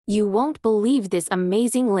You won't believe this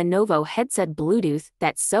amazing Lenovo headset Bluetooth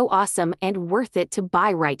that's so awesome and worth it to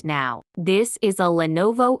buy right now. This is a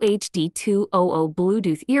Lenovo HD200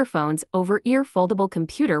 Bluetooth earphones over-ear foldable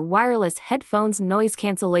computer wireless headphones noise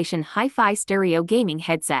cancellation hi-fi stereo gaming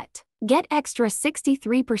headset. Get extra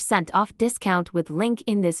 63% off discount with link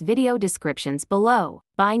in this video descriptions below.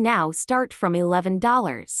 Buy now start from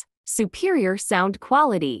 $11. Superior sound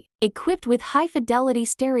quality. Equipped with high-fidelity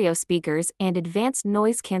stereo speakers and advanced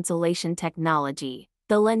noise cancellation technology,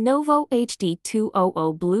 the Lenovo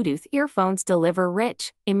HD200 Bluetooth earphones deliver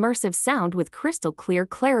rich, immersive sound with crystal-clear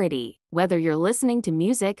clarity. Whether you're listening to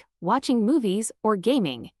music, watching movies, or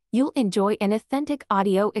gaming, you'll enjoy an authentic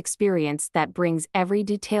audio experience that brings every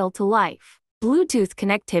detail to life. Bluetooth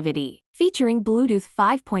connectivity. Featuring Bluetooth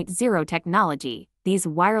 5.0 technology, these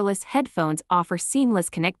wireless headphones offer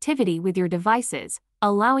seamless connectivity with your devices,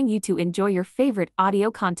 allowing you to enjoy your favorite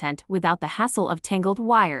audio content without the hassle of tangled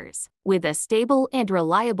wires. With a stable and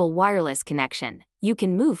reliable wireless connection, you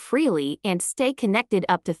can move freely and stay connected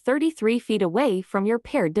up to 33 feet away from your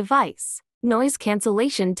paired device. Noise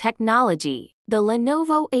cancellation technology. The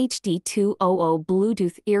Lenovo HD200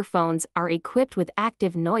 Bluetooth earphones are equipped with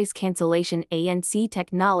active noise cancellation ANC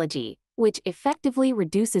technology, which effectively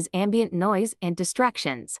reduces ambient noise and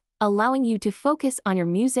distractions, allowing you to focus on your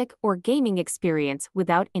music or gaming experience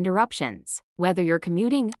without interruptions. Whether you're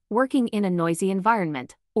commuting, working in a noisy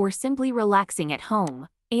environment, or simply relaxing at home,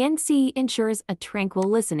 ANC ensures a tranquil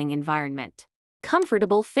listening environment.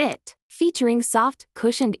 Comfortable fit. Featuring soft,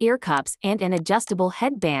 cushioned ear cups and an adjustable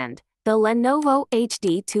headband, the Lenovo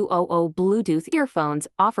HD200 Bluetooth earphones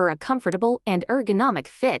offer a comfortable and ergonomic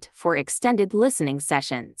fit for extended listening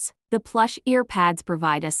sessions. The plush ear pads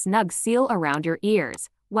provide a snug seal around your ears,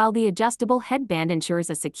 while the adjustable headband ensures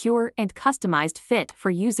a secure and customized fit for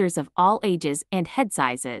users of all ages and head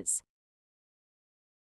sizes.